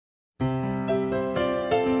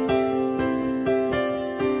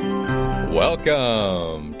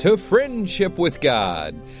Welcome to Friendship with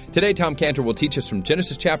God. Today, Tom Cantor will teach us from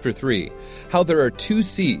Genesis chapter 3, how there are two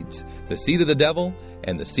seeds, the seed of the devil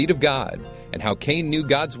and the seed of God, and how Cain knew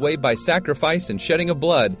God's way by sacrifice and shedding of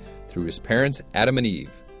blood through his parents Adam and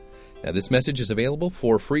Eve. Now, this message is available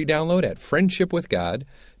for free download at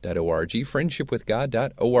friendshipwithgod.org,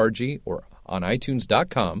 friendshipwithgod.org, or on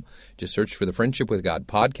iTunes.com. Just search for the Friendship with God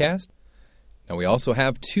podcast. Now, we also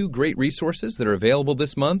have two great resources that are available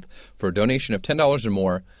this month for a donation of $10 or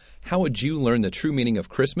more. How would you learn the true meaning of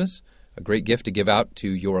Christmas? A great gift to give out to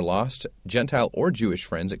your lost Gentile or Jewish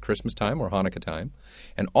friends at Christmas time or Hanukkah time.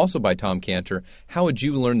 And also by Tom Cantor, How Would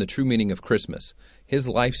You Learn the True Meaning of Christmas? His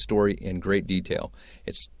life story in great detail.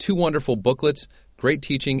 It's two wonderful booklets, great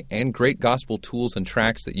teaching, and great gospel tools and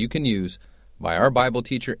tracts that you can use by our Bible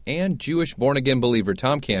teacher and Jewish born-again believer,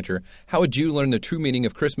 Tom Cantor. How would you learn the true meaning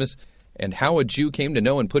of Christmas? And how a Jew came to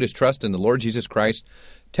know and put his trust in the Lord Jesus Christ.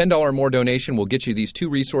 $10 or more donation will get you these two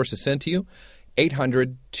resources sent to you.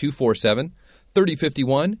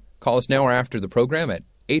 800-247-3051. Call us now or after the program at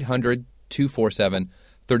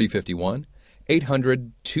 800-247-3051.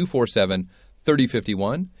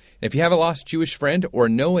 800-247-3051. And if you have a lost Jewish friend or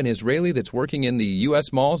know an Israeli that's working in the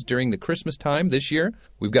U.S. malls during the Christmas time this year,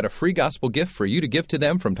 we've got a free gospel gift for you to give to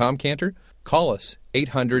them from Tom Cantor. Call us,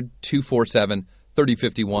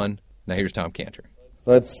 800-247-3051. Now here's Tom Cantor.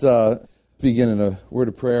 Let's begin in a word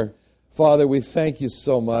of prayer. Father, we thank you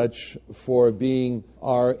so much for being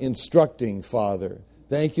our instructing Father.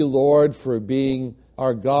 Thank you, Lord, for being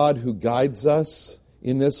our God who guides us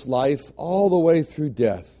in this life all the way through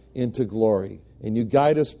death into glory. And you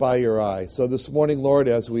guide us by your eye. So this morning, Lord,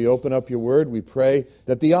 as we open up your word, we pray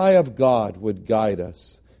that the eye of God would guide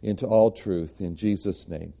us into all truth. In Jesus'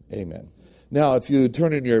 name, amen. Now, if you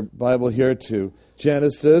turn in your Bible here to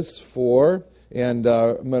Genesis 4, and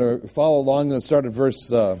I'm going to follow along and start at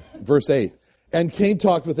verse 8. And Cain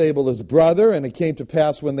talked with Abel his brother, and it came to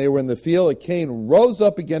pass when they were in the field, that Cain rose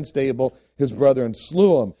up against Abel his brother and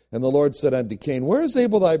slew him. And the Lord said unto Cain, Where is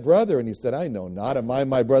Abel thy brother? And he said, I know not. Am I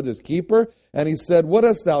my brother's keeper? And he said, What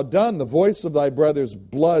hast thou done? The voice of thy brother's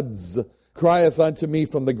bloods crieth unto me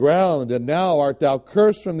from the ground, and now art thou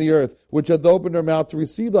cursed from the earth, which hath opened her mouth to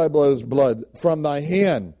receive thy brother's blood from thy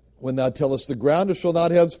hand. When thou tellest the ground, it shall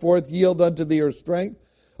not henceforth yield unto thee her strength.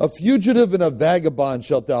 A fugitive and a vagabond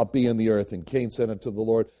shalt thou be in the earth. And Cain said unto the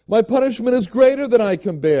Lord, My punishment is greater than I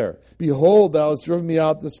can bear. Behold, thou hast driven me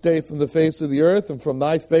out this day from the face of the earth, and from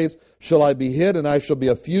thy face shall I be hid, and I shall be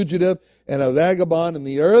a fugitive and a vagabond in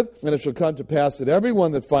the earth. And it shall come to pass that every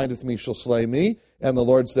one that findeth me shall slay me. And the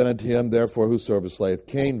Lord said unto him, Therefore whosoever slayeth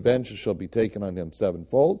Cain, vengeance shall be taken on him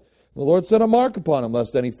sevenfold. And the Lord set a mark upon him,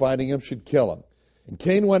 lest any finding him should kill him. And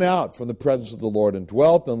Cain went out from the presence of the Lord, and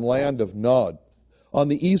dwelt in the land of Nod, on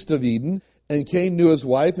the east of Eden. And Cain knew his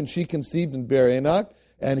wife, and she conceived and bare Enoch.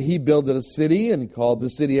 And he builded a city, and called the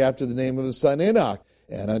city after the name of his son Enoch.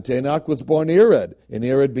 And unto Enoch was born Irad, and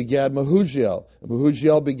Irad begat Mehujael, and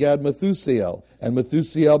Mehujael begat Methusael, and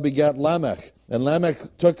Methusael begat Lamech. And Lamech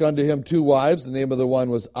took unto him two wives. The name of the one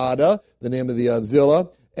was Ada, the name of the Zillah.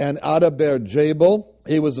 And Ada bare Jabal.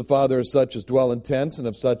 He was the father of such as dwell in tents, and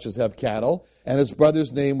of such as have cattle. And his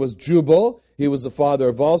brother's name was Jubal. He was the father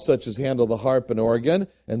of all such as handle the harp and organ.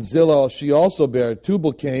 And Zillah, she also bare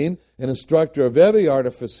Tubal-Cain, an instructor of every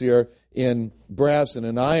artificer in brass and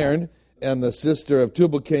in iron. And the sister of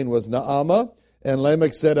Tubal-Cain was Naamah. And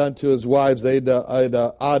Lamech said unto his wives,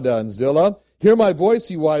 Ada, and Zillah, Hear my voice,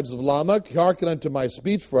 ye wives of Lamech, hearken unto my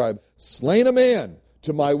speech, for I have slain a man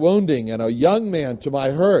to my wounding, and a young man to my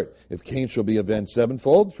hurt. If Cain shall be avenged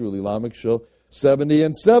sevenfold, truly Lamech shall 70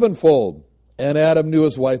 and sevenfold. And Adam knew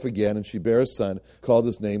his wife again, and she bare a son, called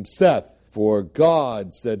his name Seth. For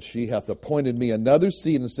God, said she, hath appointed me another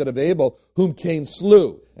seed instead of Abel, whom Cain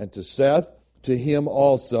slew. And to Seth, to him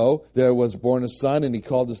also, there was born a son, and he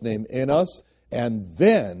called his name Enos. And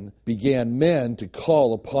then began men to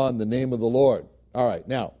call upon the name of the Lord. All right,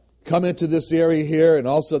 now, come into this area here, and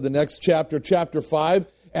also the next chapter, chapter 5,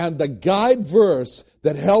 and the guide verse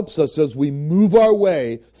that helps us as we move our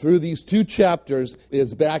way through these two chapters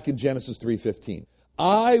is back in Genesis 3:15.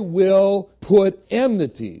 I will put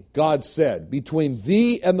enmity, God said, between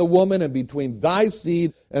thee and the woman, and between thy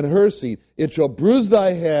seed and her seed. It shall bruise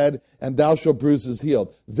thy head, and thou shalt bruise his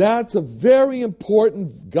heel. That's a very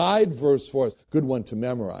important guide verse for us. Good one to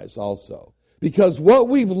memorize also. Because what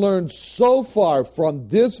we've learned so far from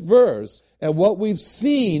this verse, and what we've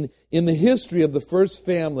seen in the history of the first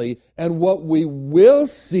family, and what we will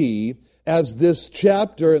see as this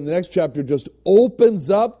chapter and the next chapter just opens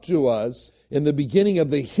up to us in the beginning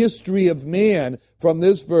of the history of man from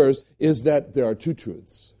this verse, is that there are two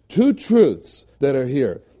truths. two truths that are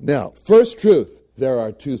here. Now, first truth, there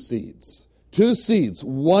are two seeds. Two seeds.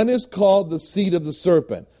 One is called the seed of the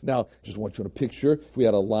serpent. Now, just want you to picture if we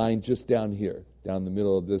had a line just down here, down the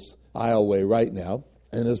middle of this aisleway right now,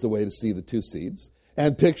 and there's the way to see the two seeds.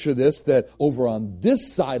 And picture this, that over on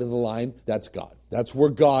this side of the line, that's God. That's where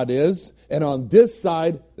God is. And on this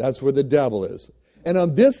side, that's where the devil is. And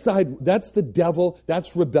on this side, that's the devil.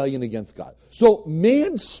 That's rebellion against God. So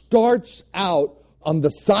man starts out on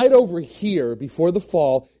the side over here before the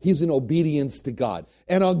fall. He's in obedience to God.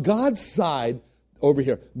 And on God's side over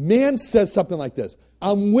here, man says something like this.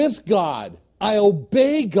 I'm with God. I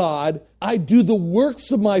obey God. I do the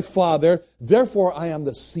works of my Father. Therefore, I am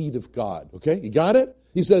the seed of God. Okay, you got it?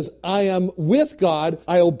 He says, I am with God,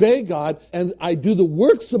 I obey God, and I do the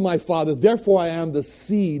works of my Father. Therefore, I am the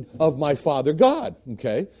seed of my Father God.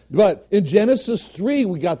 Okay? But in Genesis 3,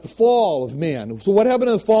 we got the fall of man. So what happened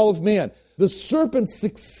in the fall of man? The serpent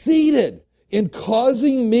succeeded in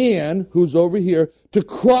causing man, who's over here, to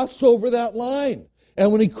cross over that line.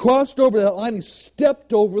 And when he crossed over that line, he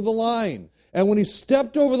stepped over the line. And when he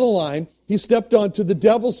stepped over the line, he stepped onto the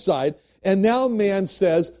devil's side. And now man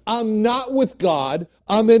says, I'm not with God.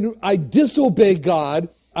 I disobey God.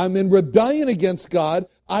 I'm in rebellion against God.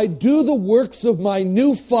 I do the works of my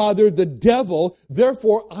new father, the devil.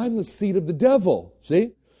 Therefore, I'm the seed of the devil.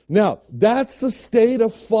 See? Now, that's the state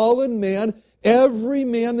of fallen man. Every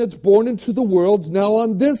man that's born into the world's now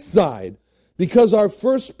on this side. Because our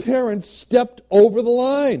first parents stepped over the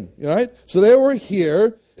line. All right? So they were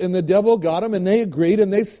here. And the devil got them, and they agreed,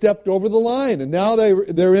 and they stepped over the line. And now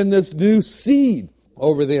they're in this new seed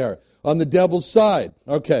over there on the devil's side.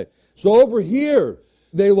 Okay, so over here,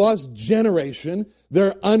 they lost generation.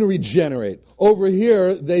 They're unregenerate. Over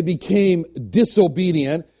here, they became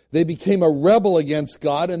disobedient. They became a rebel against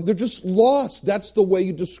God, and they're just lost. That's the way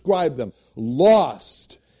you describe them.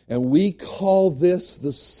 Lost. And we call this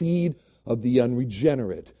the seed of the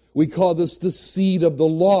unregenerate. We call this the seed of the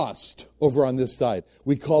lost over on this side.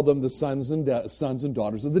 We call them the sons and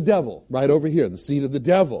daughters of the devil, right over here, the seed of the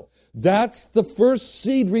devil. That's the first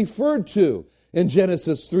seed referred to in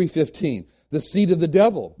Genesis 3:15, the seed of the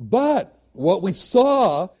devil. But what we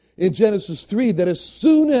saw in Genesis 3, that as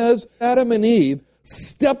soon as Adam and Eve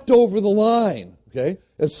stepped over the line, okay,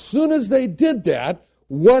 as soon as they did that,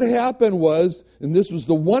 what happened was, and this was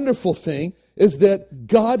the wonderful thing, is that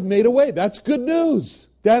God made a way. That's good news.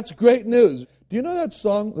 That's great news. Do you know that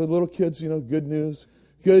song, the little kids, good news?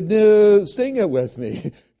 Good news. Sing it with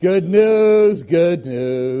me. Good news,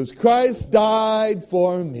 Christ died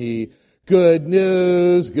for me. Good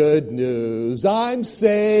news, I'm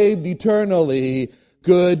saved eternally.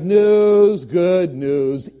 Good news,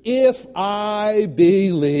 if I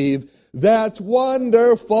believe. That's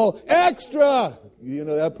wonderful. Extra! You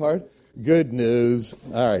know that part? Good news.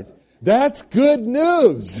 All right. That's good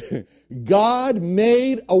news. God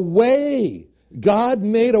made a way. God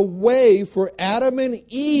made a way for Adam and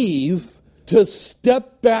Eve to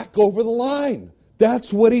step back over the line.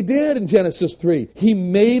 That's what he did in Genesis 3. He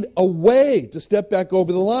made a way to step back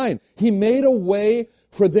over the line. He made a way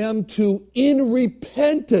for them to, in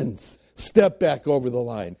repentance, step back over the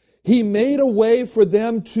line. He made a way for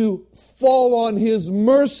them to fall on his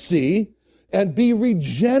mercy and be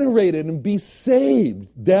regenerated and be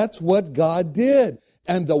saved. That's what God did.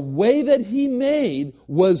 And the way that he made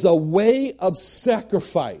was a way of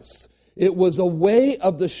sacrifice. It was a way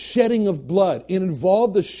of the shedding of blood. It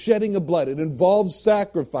involved the shedding of blood. It involved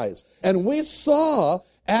sacrifice. And we saw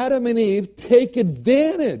Adam and Eve take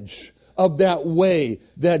advantage of that way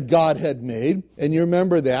that God had made. And you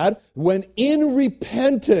remember that when in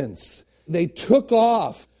repentance they took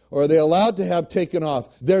off, or they allowed to have taken off,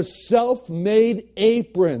 their self-made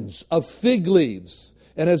aprons of fig leaves.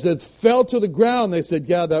 And as it fell to the ground, they said,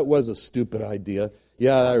 yeah, that was a stupid idea.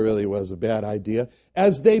 Yeah, that really was a bad idea.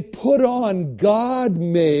 As they put on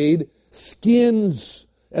God-made skins,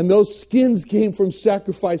 and those skins came from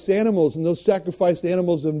sacrificed animals, and those sacrificed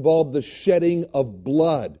animals involved the shedding of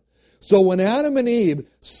blood. So when Adam and Eve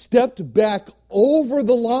stepped back over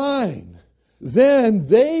the line, then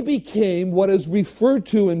they became what is referred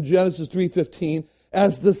to in Genesis 3:15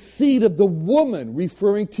 as the seed of the woman,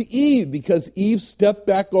 referring to Eve, because Eve stepped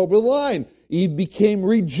back over the line. Eve became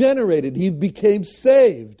regenerated. Eve became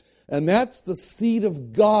saved. And that's the seed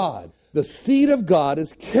of God. The seed of God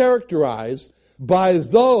is characterized by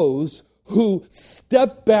those who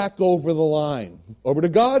step back over the line, over to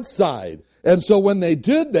God's side. And so when they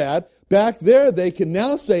did that, back there, they can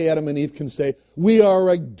now say, Adam and Eve can say, we are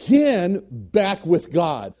again back with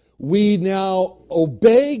God. We now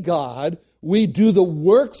obey God. We do the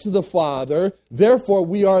works of the Father. Therefore,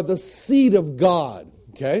 we are the seed of God.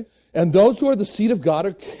 Okay? And those who are the seed of God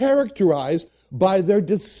are characterized by their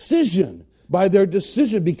decision,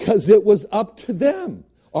 because it was up to them.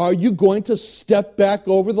 Are you going to step back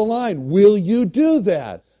over the line? Will you do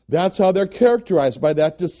that? That's how they're characterized, by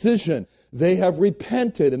that decision. They have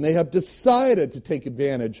repented and they have decided to take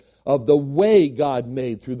advantage of the way God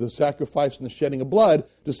made through the sacrifice and the shedding of blood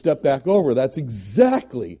to step back over. That's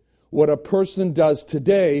exactly what a person does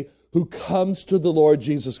today who comes to the Lord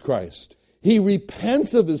Jesus Christ. He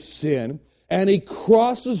repents of his sin and he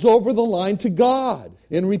crosses over the line to God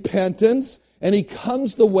in repentance, and he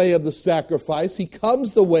comes the way of the sacrifice. He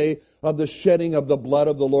comes the way of the shedding of the blood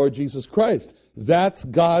of the Lord Jesus Christ. That's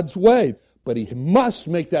God's way. But he must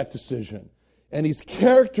make that decision. And he's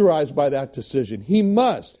characterized by that decision. He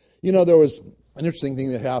must. You know, there was an interesting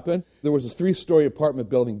thing that happened. There was a 3-story apartment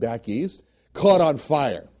building back east, caught on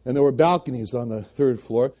fire. And there were balconies on the 3rd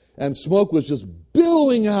floor. And smoke was just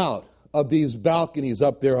billowing out of these balconies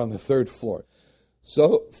up there on the 3rd floor.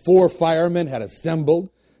 So 4 firemen had assembled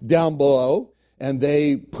down below, and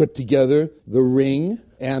they put together the ring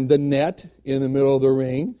and the net in the middle of the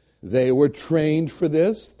ring. They were trained for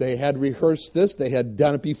this. They had rehearsed this. They had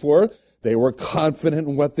done it before. They were confident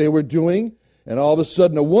in what they were doing. And all of a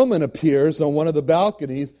sudden, a woman appears on one of the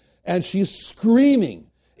balconies, and she's screaming.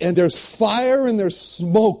 And there's fire and there's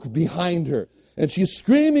smoke behind her. And she's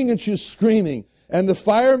screaming and she's screaming. And the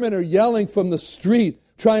firemen are yelling from the street,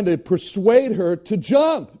 trying to persuade her to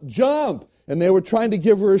jump. And they were trying to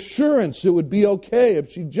give her assurance it would be okay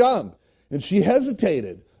if she jumped. And she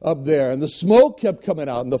hesitated up there, and the smoke kept coming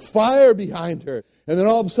out, and the fire behind her. And then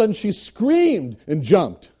all of a sudden she screamed and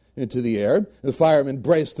jumped into the air. The firemen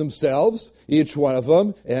braced themselves, each one of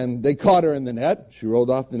them, and they caught her in the net. She rolled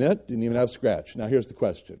off the net, didn't even have a scratch. Now here's the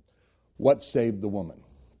question. What saved the woman?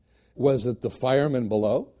 Was it the firemen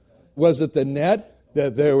below? Was it the net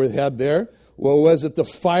that they had there? Well, was it the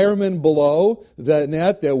firemen below the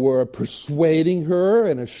net that were persuading her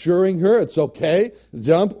and assuring her it's okay,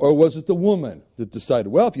 jump? Or was it the woman that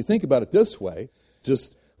decided? Well, if you think about it this way,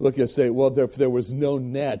 just look and say, well, if there was no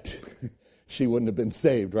net, she wouldn't have been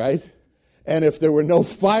saved, right? And if there were no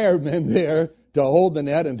firemen there to hold the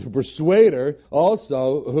net and to persuade her,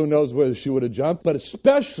 also, who knows whether she would have jumped. But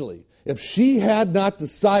especially if she had not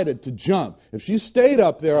decided to jump, if she stayed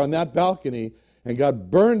up there on that balcony and got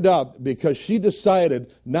burned up because she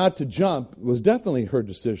decided not to jump, it was definitely her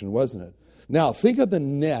decision, wasn't it? Now, think of the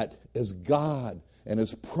net as God and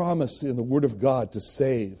his promise in the Word of God to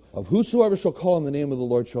save. Of whosoever shall call on the name of the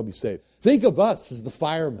Lord shall be saved. Think of us as the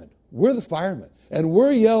firemen. We're the firemen. And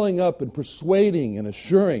we're yelling up and persuading and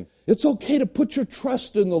assuring. It's okay to put your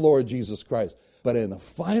trust in the Lord Jesus Christ. But in the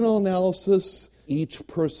final analysis, each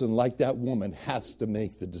person, like that woman, has to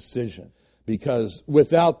make the decision. Because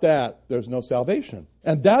without that, there's no salvation.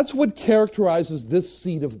 And that's what characterizes this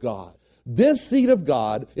seed of God. This seed of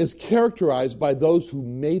God is characterized by those who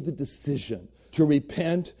made the decision to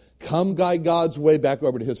repent, come by God's way back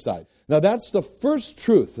over to his side. Now that's the first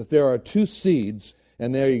truth, that there are 2 seeds,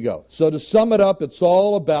 and there you go. So to sum it up, it's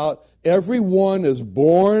all about everyone is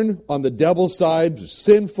born on the devil's side,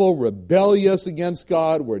 sinful, rebellious against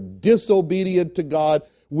God. We're disobedient to God.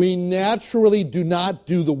 We naturally do not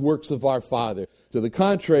do the works of our Father. To the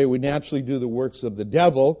contrary, we naturally do the works of the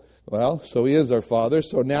devil. Well, so he is our father,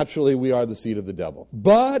 so naturally we are the seed of the devil.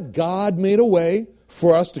 But God made a way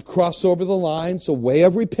for us to cross over the line. It's a way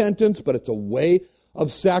of repentance, but it's a way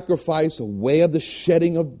of sacrifice, a way of the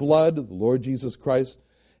shedding of blood of the Lord Jesus Christ.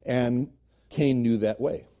 And Cain knew that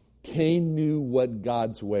way. Cain knew what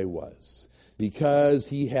God's way was. Because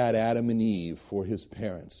he had Adam and Eve for his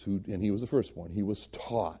parents, and he was the firstborn. He was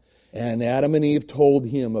taught. And Adam and Eve told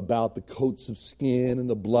him about the coats of skin and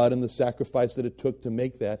the blood and the sacrifice that it took to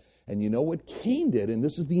make that. And you know what Cain did, and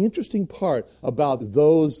this is the interesting part about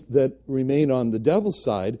those that remain on the devil's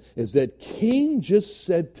side, is that Cain just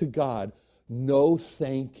said to God, no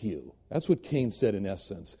thank you. That's what Cain said in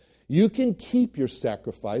essence. You can keep your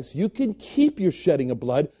sacrifice. You can keep your shedding of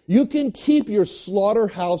blood. You can keep your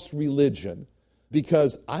slaughterhouse religion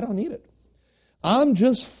because I don't need it. I'm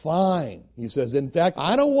just fine, he says. In fact,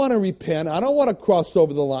 I don't want to repent. I don't want to cross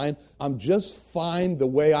over the line. I'm just fine the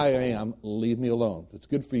way I am. Leave me alone. If it's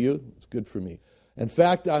good for you, it's good for me. In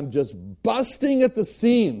fact, I'm just busting at the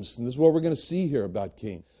seams. And this is what we're going to see here about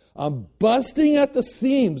Cain. I'm busting at the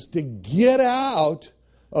seams to get out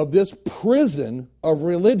of this prison of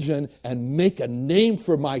religion and make a name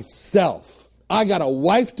for myself. I got a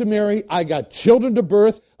wife to marry. I got children to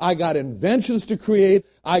birth. I got inventions to create.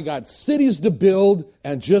 I got cities to build,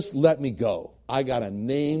 and just let me go. I got a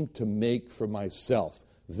name to make for myself.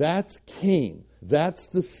 That's Cain. That's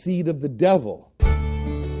the seed of the devil.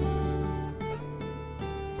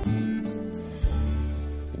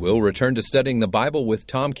 We'll return to studying the Bible with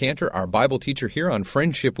Tom Cantor, our Bible teacher here on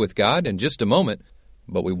Friendship with God, in just a moment.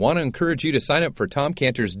 But we want to encourage you to sign up for Tom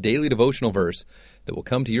Cantor's daily devotional verse that will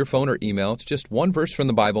come to your phone or email. It's just one verse from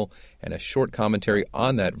the Bible and a short commentary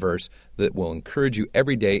on that verse that will encourage you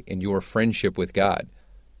every day in your friendship with God.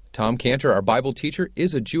 Tom Cantor, our Bible teacher,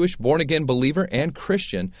 is a Jewish born-again believer and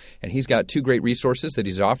Christian, and he's got two great resources that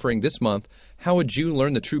he's offering this month: How a Jew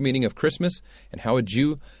Learned the True Meaning of Christmas, and How a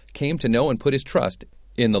Jew Came to Know and Put His Trust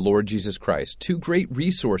in the Lord Jesus Christ. Two great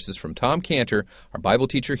resources from Tom Cantor, our Bible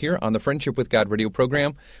teacher here on the Friendship with God radio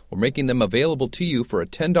program. We're making them available to you for a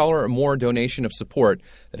 $10 or more donation of support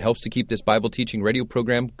that helps to keep this Bible teaching radio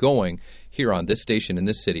program going here on this station in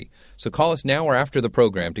this city. So call us now or after the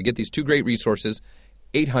program to get these two great resources,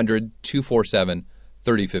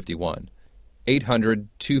 800-247-3051.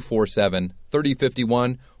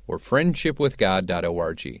 800-247-3051 or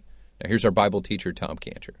friendshipwithgod.org. Now here's our Bible teacher, Tom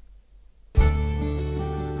Cantor.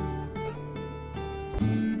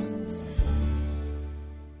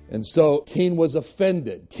 And so Cain was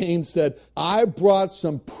offended. Cain said, I brought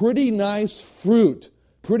some pretty nice fruit,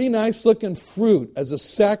 pretty nice looking fruit as a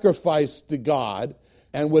sacrifice to God.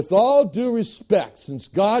 And with all due respect, since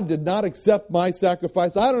God did not accept my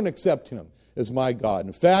sacrifice, I don't accept him as my God.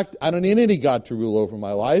 In fact, I don't need any God to rule over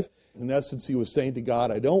my life. In essence, he was saying to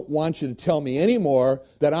God, I don't want you to tell me anymore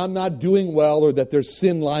that I'm not doing well or that there's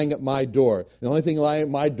sin lying at my door. The only thing lying at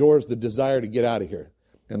my door is the desire to get out of here.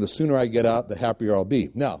 And the sooner I get out, the happier I'll be.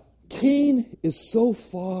 Now, Cain is so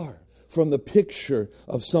far from the picture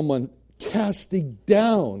of someone casting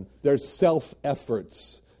down their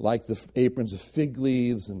self-efforts, like the aprons of fig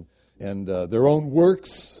leaves and their own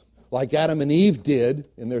works, like Adam and Eve did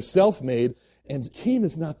in their self-made. And Cain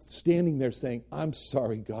is not standing there saying, I'm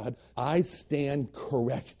sorry, God, I stand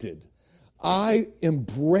corrected. I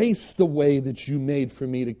embrace the way that you made for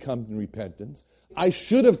me to come in repentance. I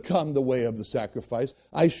should have come the way of the sacrifice.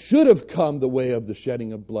 I should have come the way of the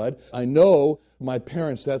shedding of blood. I know, my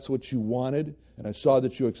parents, that's what you wanted, and I saw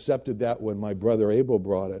that you accepted that when my brother Abel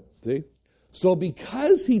brought it. See? So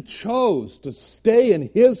because he chose to stay in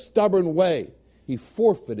his stubborn way, he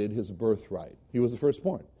forfeited his birthright. He was the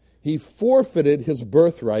firstborn. He forfeited his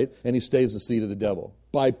birthright, and he stays the seed of the devil.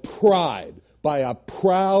 By pride, by a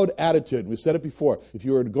proud attitude. We've said it before. If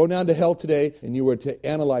you were to go down to hell today and you were to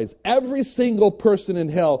analyze every single person in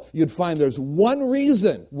hell, you'd find there's one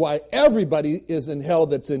reason why everybody is in hell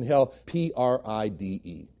that's in hell.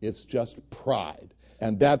 Pride. It's just pride.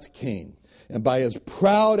 And that's Cain. And by his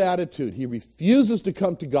proud attitude, he refuses to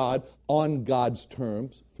come to God on God's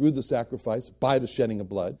terms through the sacrifice, by the shedding of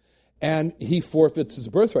blood. And he forfeits his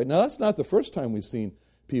birthright. Now, that's not the first time we've seen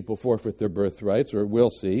people forfeit their birthrights, or we'll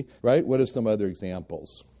see, right? What are some other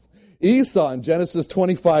examples? Esau in Genesis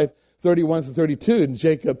 25:31-32, and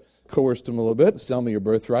Jacob coerced him a little bit, sell me your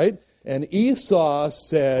birthright. And Esau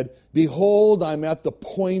said, behold, I'm at the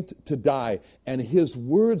point to die. And his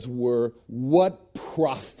words were, what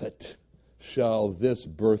profit shall this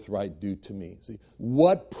birthright do to me? See,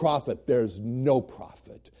 what profit? There's no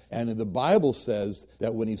profit. And the Bible says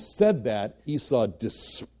that when he said that, Esau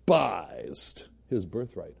despised his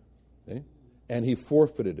birthright. Okay? And he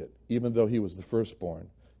forfeited it, even though he was the firstborn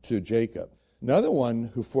to Jacob. Another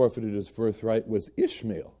one who forfeited his birthright was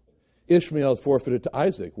Ishmael. Ishmael forfeited to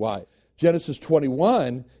Isaac. Why? Genesis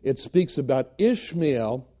 21, it speaks about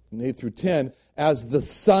Ishmael, 8-10, as the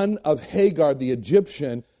son of Hagar the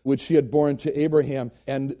Egyptian, which she had borne to Abraham.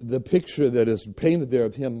 And the picture that is painted there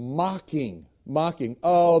of him mocking.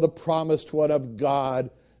 Oh, the promised one of God.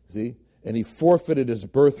 See? And he forfeited his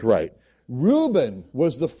birthright. Reuben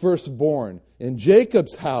was the firstborn in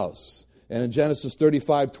Jacob's house. And in Genesis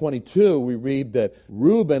 35:22, we read that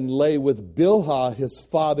Reuben lay with Bilhah, his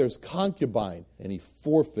father's concubine, and he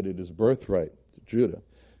forfeited his birthright to Judah.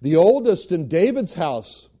 The oldest in David's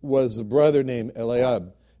house was a brother named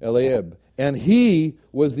Eliab. And he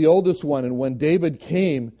was the oldest one. And when David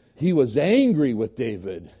came, he was angry with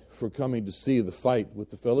David for coming to see the fight with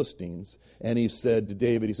the Philistines. And he said to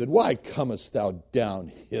David, why comest thou down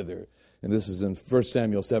hither? And this is in 1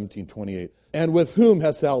 Samuel 17:28. And with whom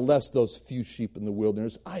hast thou left those few sheep in the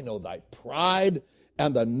wilderness? I know thy pride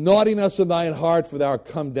and the naughtiness of thine heart, for thou art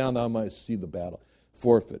come down, thou mightst see the battle.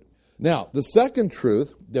 Forfeit. Now, the second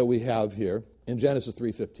truth that we have here in Genesis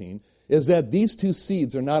 3:15 is that these two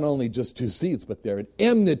seeds are not only just two seeds, but they're at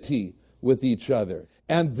enmity with each other.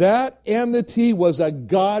 And that enmity was a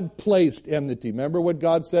God-placed enmity. Remember what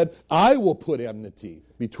God said? I will put enmity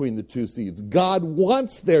between the two seeds. God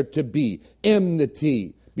wants there to be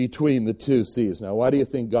enmity between the two seeds. Now, why do you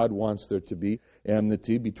think God wants there to be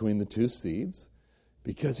enmity between the two seeds?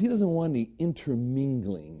 Because he doesn't want any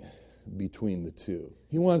intermingling between the two.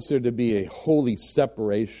 He wants there to be a holy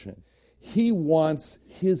separation. He wants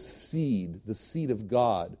his seed, the seed of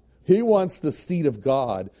God. He wants the seed of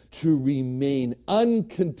God to remain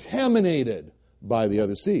uncontaminated by the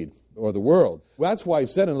other seed or the world. That's why he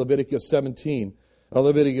said in Leviticus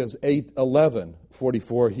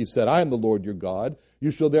 8:11, he said, I am the Lord your God.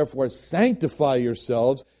 You shall therefore sanctify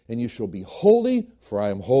yourselves, and you shall be holy, for I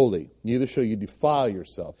am holy. Neither shall you defile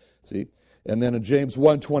yourself. See? And then in James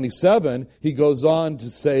 1:27, he goes on to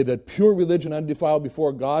say that pure religion undefiled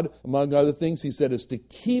before God, among other things, he said, is to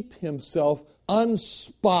keep himself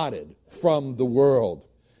unspotted from the world.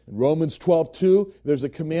 In Romans 12:2, there's a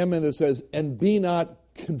commandment that says, and be not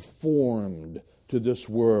conformed to this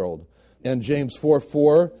world. And James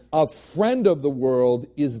 4:4, a friend of the world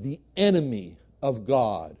is the enemy of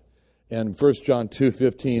God. And 1 John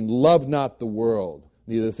 2:15, love not the world,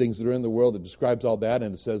 neither the things that are in the world. It describes all that,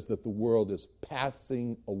 and it says that the world is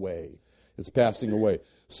passing away. It's passing away.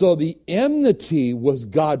 So the enmity was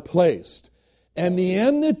God placed. And the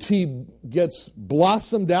enmity gets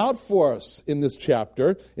blossomed out for us in this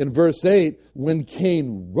chapter. In verse 8, when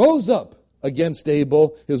Cain rose up against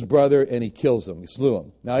Abel, his brother, and he kills him. He slew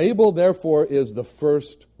him. Now Abel, therefore, is the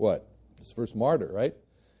first, what? He's the first martyr, right?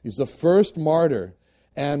 He's the first martyr.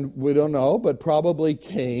 And we don't know, but probably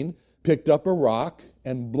Cain picked up a rock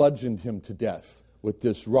and bludgeoned him to death with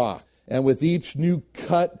this rock. And with each new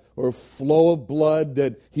cut or flow of blood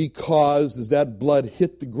that he caused, as that blood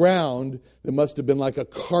hit the ground, there must have been like a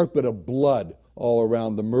carpet of blood all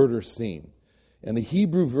around the murder scene. And the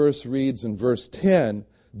Hebrew verse reads in verse 10,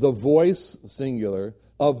 the voice, singular,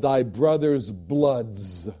 of thy brother's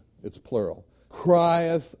bloods, it's plural,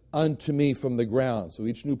 crieth unto me from the ground. So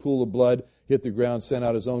each new pool of blood hit the ground, sent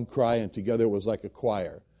out his own cry, and together it was like a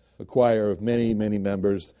choir of many, many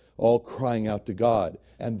members, all crying out to God.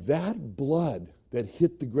 And that blood that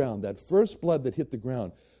hit the ground, that first blood that hit the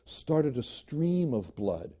ground, started a stream of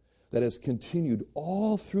blood that has continued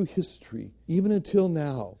all through history, even until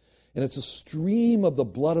now. And it's a stream of the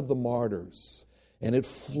blood of the martyrs. And it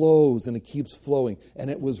flows and it keeps flowing.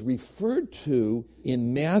 And it was referred to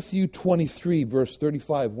in Matthew 23, verse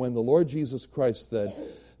 35, when the Lord Jesus Christ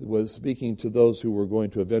was speaking to those who were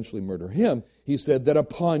going to eventually murder him. He said that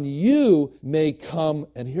upon you may come,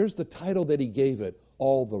 and here's the title that he gave it,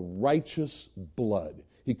 all the righteous blood.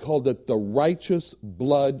 He called it the righteous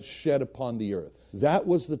blood shed upon the earth. That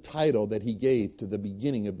was the title that he gave to the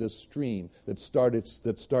beginning of this stream that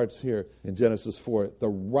starts here in Genesis 4. The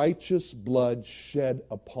righteous blood shed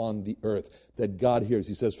upon the earth that God hears.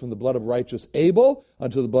 He says, from the blood of righteous Abel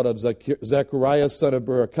unto the blood of Zacharias, son of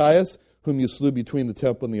Barachias, whom you slew between the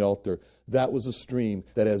temple and the altar. That was a stream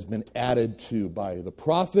that has been added to by the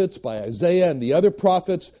prophets, by Isaiah and the other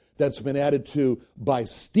prophets, that's been added to by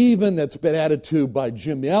Stephen, that's been added to by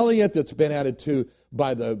Jim Elliot, that's been added to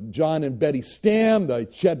by the John and Betty Stam, the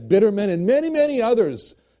Chet Bitterman, and many, many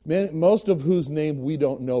others, most of whose name we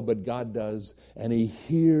don't know, but God does, and he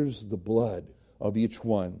hears the blood of each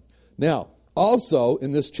one. Now, also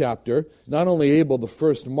in this chapter, not only Abel the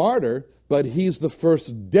first martyr, but he's the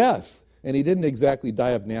first death, and he didn't exactly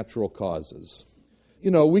die of natural causes.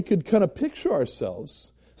 You know, we could kind of picture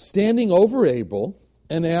ourselves standing over Abel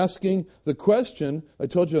and asking the question. I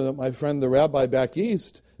told you that my friend, the rabbi back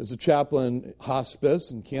east, is a chaplain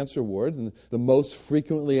hospice and cancer ward, and the most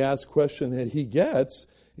frequently asked question that he gets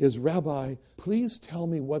is, Rabbi, please tell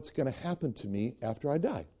me what's going to happen to me after I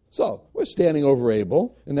die. So we're standing over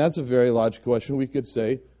Abel, and that's a very logical question. We could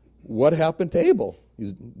say, what happened to Abel?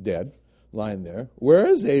 He's dead, lying there. Where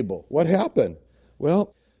is Abel? What happened?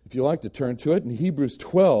 Well, if you like to turn to it, in Hebrews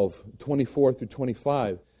 12, 24 through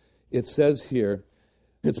 25, it says here,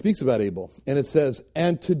 it speaks about Abel, and it says,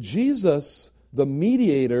 and to Jesus, the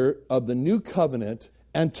mediator of the new covenant,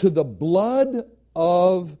 and to the blood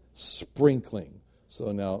of sprinkling.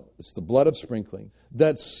 So now, it's the blood of sprinkling,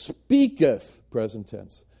 that speaketh, present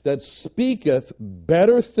tense, that speaketh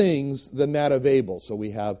better things than that of Abel. So we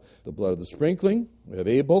have the blood of the sprinkling, we have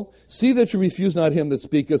Abel. See that you refuse not him that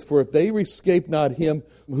speaketh, for if they escape not him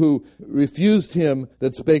who refused him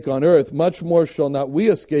that spake on earth, much more shall not we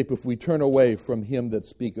escape if we turn away from him that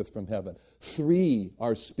speaketh from heaven. Three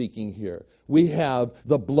are speaking here. We have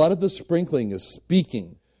the blood of the sprinkling is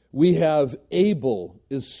speaking. We have Abel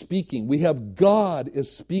is speaking. We have God is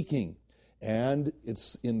speaking. And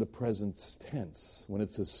it's in the present tense when it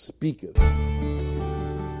says speaketh.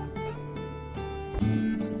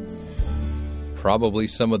 Probably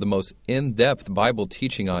some of the most in-depth Bible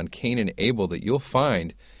teaching on Cain and Abel that you'll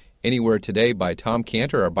find anywhere today by Tom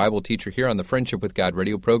Cantor, our Bible teacher here on the Friendship with God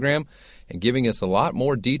radio program, and giving us a lot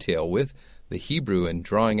more detail with the Hebrew and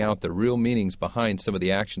drawing out the real meanings behind some of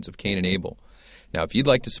the actions of Cain and Abel. Now, if you'd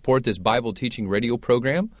like to support this Bible teaching radio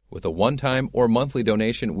program with a one-time or monthly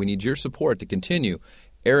donation, we need your support to continue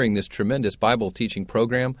airing this tremendous Bible teaching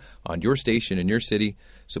program on your station in your city.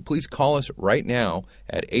 So please call us right now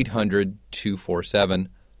at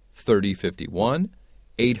 800-247-3051,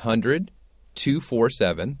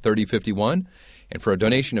 800-247-3051. And for a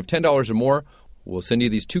donation of $10 or more, we'll send you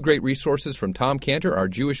these two great resources from Tom Cantor, our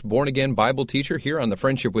Jewish born-again Bible teacher here on the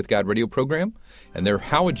Friendship with God radio program. And they're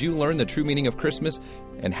How a Jew Learned the True Meaning of Christmas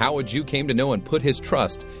and How a Jew Came to Know and Put His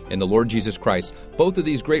Trust in the Lord Jesus Christ. Both of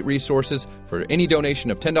these great resources for any donation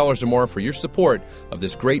of $10 or more for your support of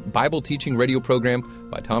this great Bible teaching radio program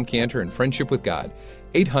by Tom Cantor and Friendship with God.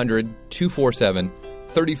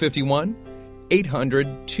 800-247-3051,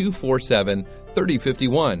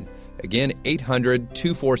 800-247-3051. Again,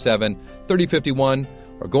 800-247-3051,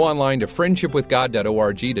 or go online to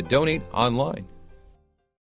friendshipwithgod.org to donate online.